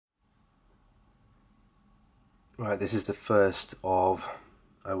Right, this is the first of,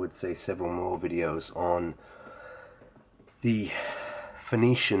 I would say, several more videos on the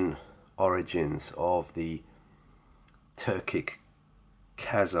Phoenician origins of the Turkic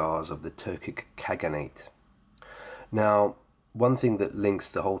Khazars, of the Turkic Khaganate. Now, one thing that links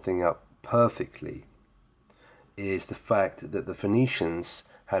the whole thing up perfectly is the fact that the Phoenicians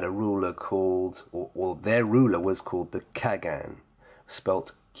had a ruler called, or their ruler was called the Khagan,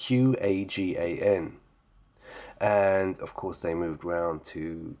 spelt Qagan. And of course they moved around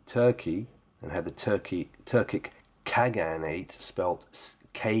to Turkey and had the Turkic Khaganate, spelt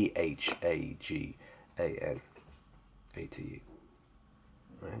Khagan, A-T-U.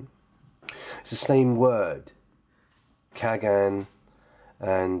 Right? It's the same word, Khagan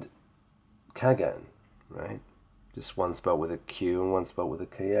and Khagan, right? Just one spelled with a Q and one spelled with a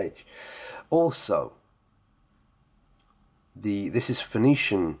KH. Also, this is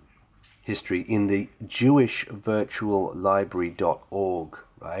Phoenician history in the jewishvirtuallibrary.org,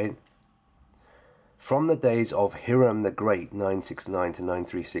 right? From the days of Hiram the Great, 969 to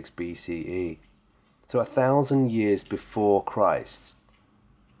 936 BCE. So 1,000 years before Christ.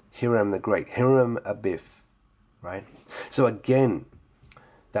 Hiram the Great, Hiram Abiff, right? So again,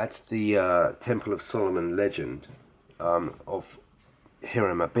 that's the Temple of Solomon legend of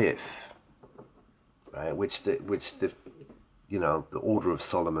Hiram Abiff, right? Which the you know, the Order of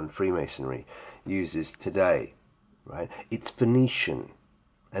Solomon, Freemasonry, uses today, right? It's Phoenician,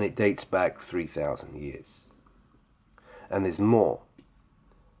 and it dates back 3,000 years. And there's more,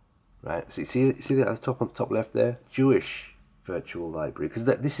 right? So see that at the top left there? Jewish Virtual Library, because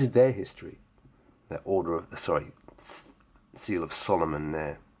this is their history. That Order of, Seal of Solomon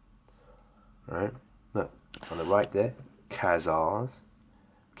there, right? Look, on the right there, Khazars,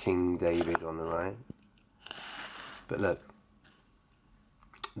 King David on the right. But look,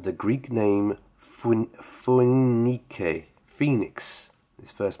 the Greek name Phoenix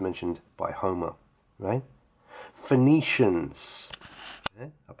is first mentioned by Homer, right? Phoenicians,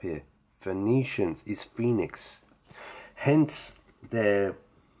 up here, Phoenicians is Phoenix. Hence, the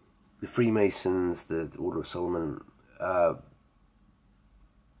Freemasons, the Order of Solomon,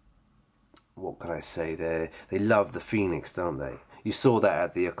 what can I say there? They love the Phoenix, don't they? You saw that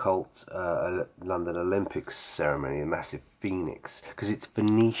at the occult London Olympics ceremony, a massive phoenix, because it's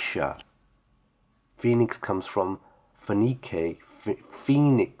Phoenicia. Phoenix comes from Phoenike,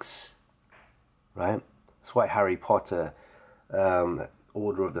 Phoenix, right? That's why Harry Potter,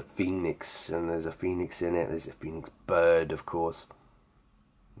 Order of the Phoenix, and there's a phoenix in it. There's a phoenix bird, of course.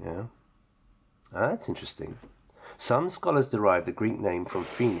 Yeah, that's interesting. Some scholars derive the Greek name from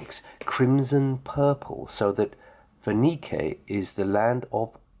Phoenix, crimson purple, so that Phoenike is the land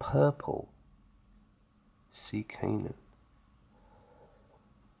of purple. See Canaan.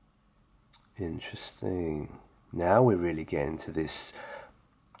 Interesting. Now we really get into this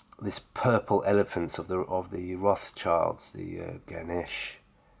purple elephants of the Rothschilds, the Ganesh.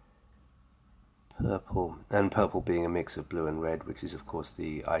 Purple, and purple being a mix of blue and red, which is of course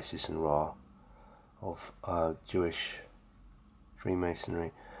the Isis and Ra of Jewish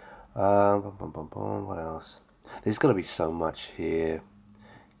Freemasonry. What else? There's got to be so much here.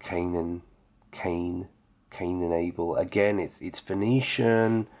 Cain and Abel. Again, it's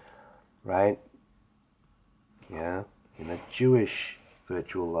Phoenician, right? Yeah, in the Jewish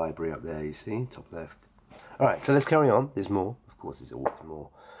virtual library up there, you see, top left. All right, so let's carry on. There's more. Of course, there's always more.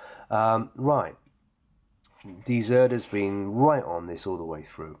 Right. Deserter's been right on this all the way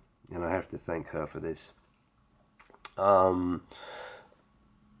through, and I have to thank her for this.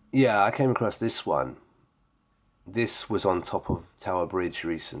 Yeah, I came across this one. This was on top of Tower Bridge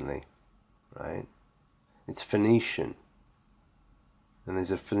recently, right? It's Phoenician. And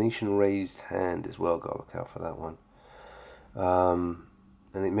there's a Phoenician raised hand as well. Got to look out for that one. And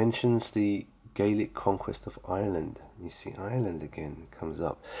it mentions the Gaelic conquest of Ireland. You see Ireland again comes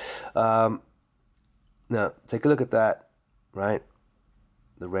up. Now, take a look at that, right?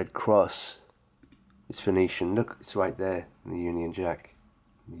 The red cross. It's Phoenician. Look, it's right there in the Union Jack.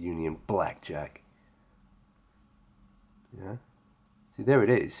 The Union Blackjack. Yeah, see, there it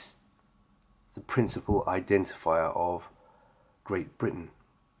is. It's the principal identifier of Great Britain.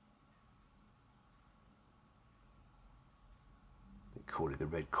 They call it the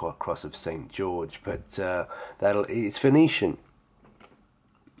Red Cross of St. George, but it's Phoenician,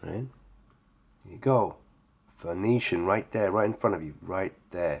 right? There you go, Phoenician, right there, right in front of you, right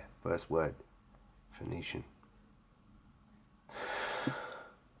there. First word, Phoenician.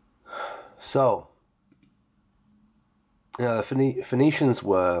 So. Now, the Phoenicians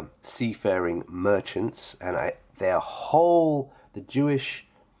were seafaring merchants, and the Jewish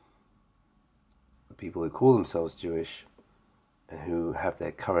people who call themselves Jewish and who have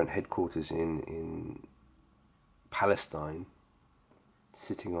their current headquarters in Palestine,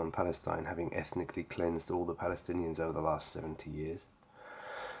 sitting on Palestine, having ethnically cleansed all the Palestinians over the last 70 years.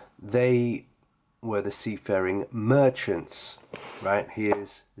 They were the seafaring merchants, right?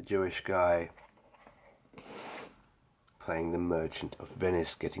 Here's the Jewish guy playing the merchant of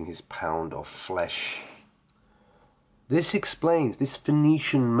Venice, getting his pound of flesh. This explains, this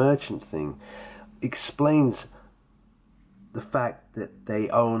Phoenician merchant thing explains the fact that they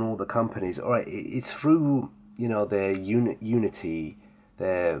own all the companies. All right, it's through, you know, their unity,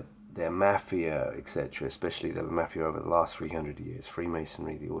 their mafia, etc., especially the mafia over the last 300 years,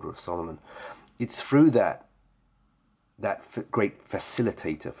 Freemasonry, the Order of Solomon. It's through that great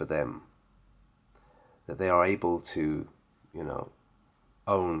facilitator for them that they are able to, you know,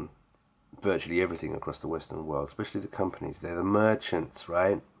 own virtually everything across the Western world, especially the companies. They're the merchants,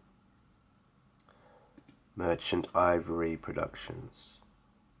 right? Merchant Ivory Productions.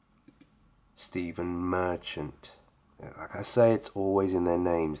 Stephen Merchant. Like I say, it's always in their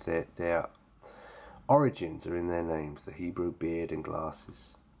names. Their origins are in their names. The Hebrew beard and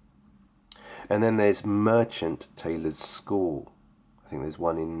glasses. And then there's Merchant Taylor's School. I think there's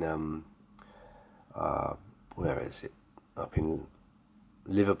one in, where is it? Up in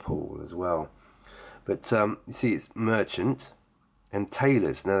Liverpool as well. But you see, it's Merchant and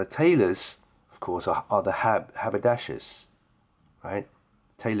Tailors. Now the tailors, of course, are the haberdashers, right?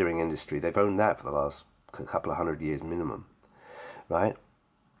 Tailoring industry. They've owned that for the last couple of 100 years minimum, right?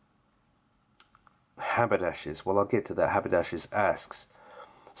 Haberdashers. Well, I'll get to that. Haberdashers asks.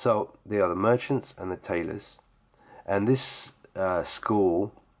 So they are the merchants and the tailors, and this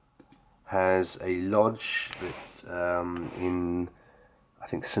school has a lodge that in, I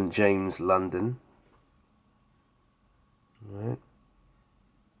think, St. James, London. Right.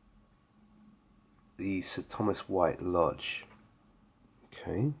 The Sir Thomas White Lodge.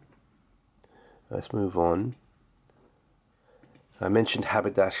 Okay. Let's move on. I mentioned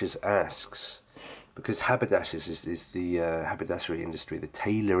haberdashers asks because haberdashers is the haberdashery industry, the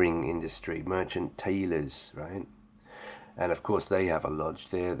tailoring industry, merchant tailors, right? And of course they have a lodge.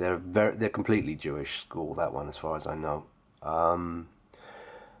 They're completely Jewish school, that one, as far as I know.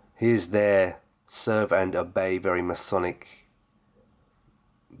 Here's their serve and obey, very Masonic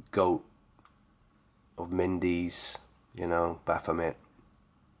goat of Mendes, you know, Baphomet.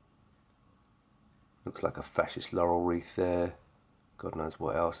 Looks like a fascist laurel wreath there. God knows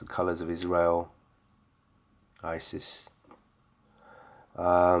what else. The colours of Israel. ISIS.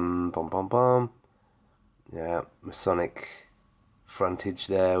 Bum bum bum. Yeah, Masonic frontage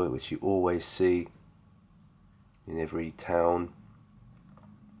there, which you always see in every town.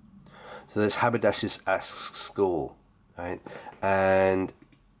 So there's Haberdashers Asks School, right? And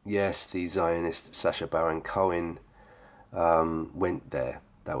yes, the Zionist Sacha Baron Cohen went there.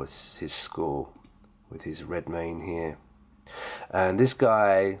 That was his school, with his red mane here. And this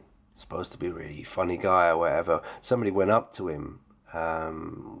guy, supposed to be a really funny guy or whatever, somebody went up to him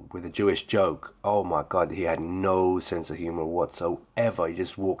with a Jewish joke. Oh my God, he had no sense of humor whatsoever. He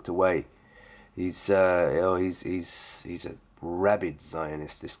just walked away. He's a rabid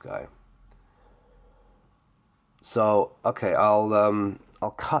Zionist, this guy. So okay, I'll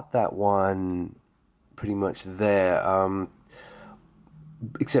cut that one pretty much there.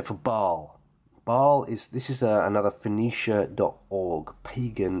 Except for Baal. Baal is another Phoenicia.org,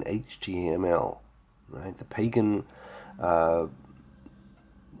 pagan HTML, right? The pagan, well,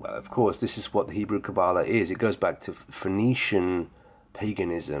 of course, this is what the Hebrew Kabbalah is. It goes back to Phoenician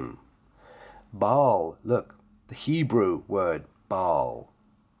paganism. Baal, look, the Hebrew word Baal,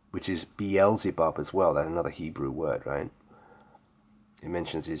 which is Beelzebub as well. That's another Hebrew word, right? It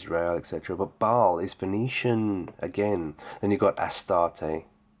mentions Israel, etc. But Baal is Phoenician again. Then you've got Astarte,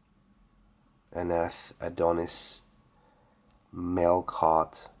 Anath, Adonis,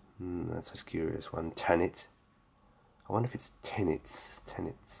 Melkart. That's a curious one. Tanit. I wonder if it's Tanit.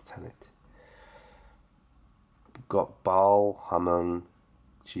 We've got Baal Hammon,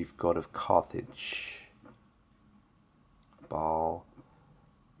 chief god of Carthage. Baal.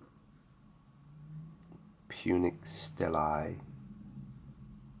 Punic Stellae.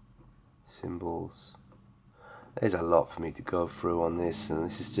 Symbols. There's a lot for me to go through on this, and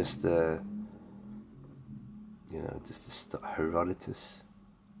this is just the, Herodotus.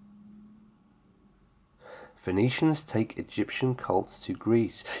 Phoenicians take Egyptian cults to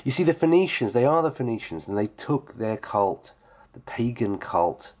Greece. You see, the Phoenicians, they are the Phoenicians, and they took their cult, the pagan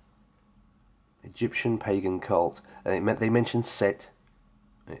cult, Egyptian pagan cult, and they mentioned Set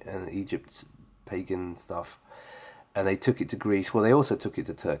and Egypt's pagan stuff, and they took it to Greece. Well, they also took it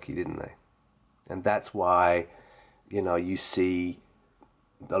to Turkey, didn't they? And that's why, you see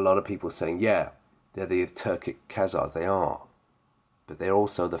a lot of people saying, yeah, they're the Turkic Khazars. They are. But they're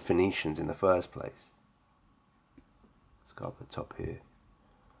also the Phoenicians in the first place. Let's go up the top here.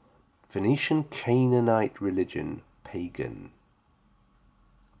 Phoenician Canaanite religion, pagan.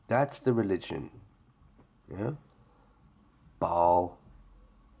 That's the religion. Yeah? Baal,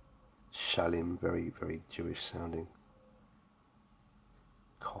 Shalim, very, very Jewish sounding.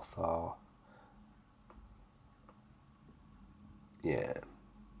 Kothar. Yeah.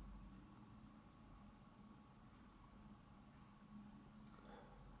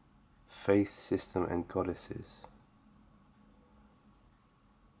 Faith system and goddesses.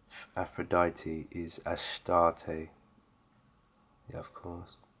 Aphrodite is Astarte. Yeah, of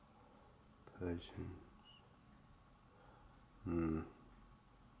course. Persian.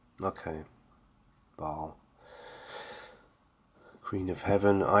 Okay. Baal. Queen of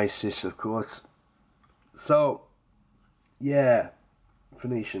Heaven, Isis, of course. So, yeah,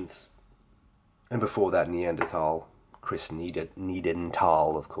 Phoenicians. And before that, Neanderthal. Chris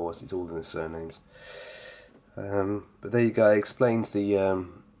Neanderthal, of course. It's all in the surnames. But there you go. It explains the...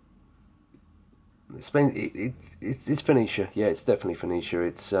 It's Phoenicia. Yeah, it's definitely Phoenicia.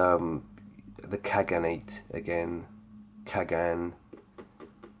 It's the Kaganate again. Kagan.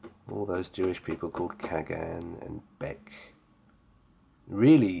 All those Jewish people called Kagan and Bek.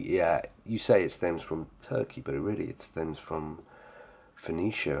 Really, yeah, you say it stems from Turkey, but really it stems from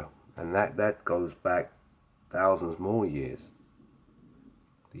Phoenicia. And that goes back thousands more years.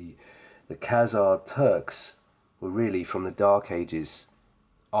 The Khazar Turks were really from the Dark Ages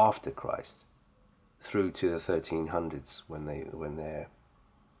after Christ through to the 1300s when their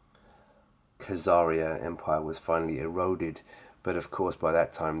Khazaria Empire was finally eroded. But of course by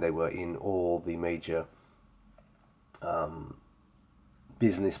that time they were in all the major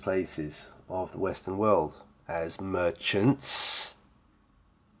business places of the Western world as merchants.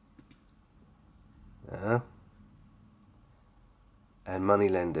 And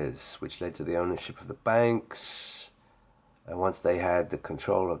moneylenders, which led to the ownership of the banks. And once they had the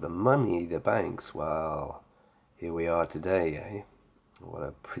control of the money, the banks, well, here we are today, eh? What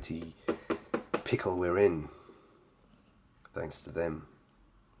a pretty pickle we're in, thanks to them.